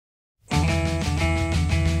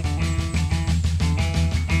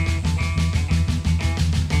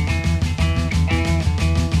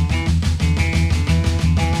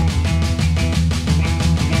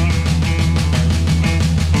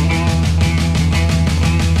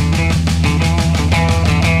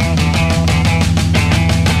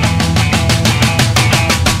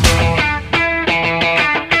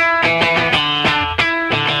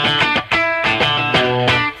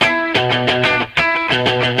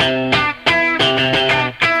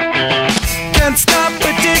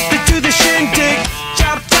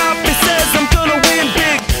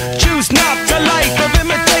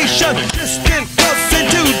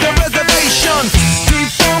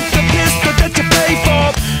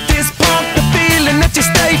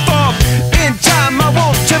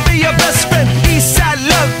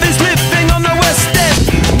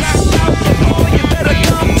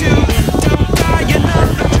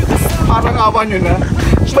Naisipan nyo na?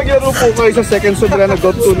 Maglaro po kayo sa second Soberana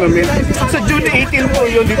Golf Tournament. Sa June 18 po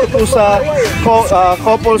yun, dito po sa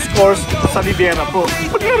couples course sa Riviera po.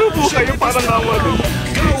 Maglaro po kayo para nawa din.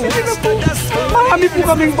 Sige na po. Marami po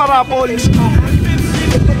kaming parapol.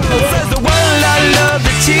 The world I love,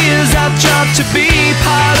 the tears I drop to be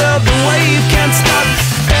part of the wave can't stop.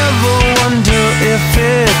 Ever wonder if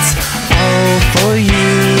it's all for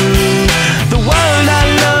you? The world I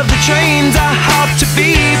love, the trains I hop to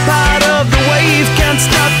be part of the wave can't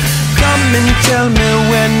stop. Come and tell me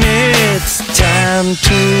when it's time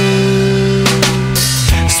to.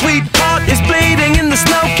 Sweetheart is bleeding in the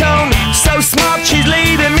snow cone. So smart she's leaving.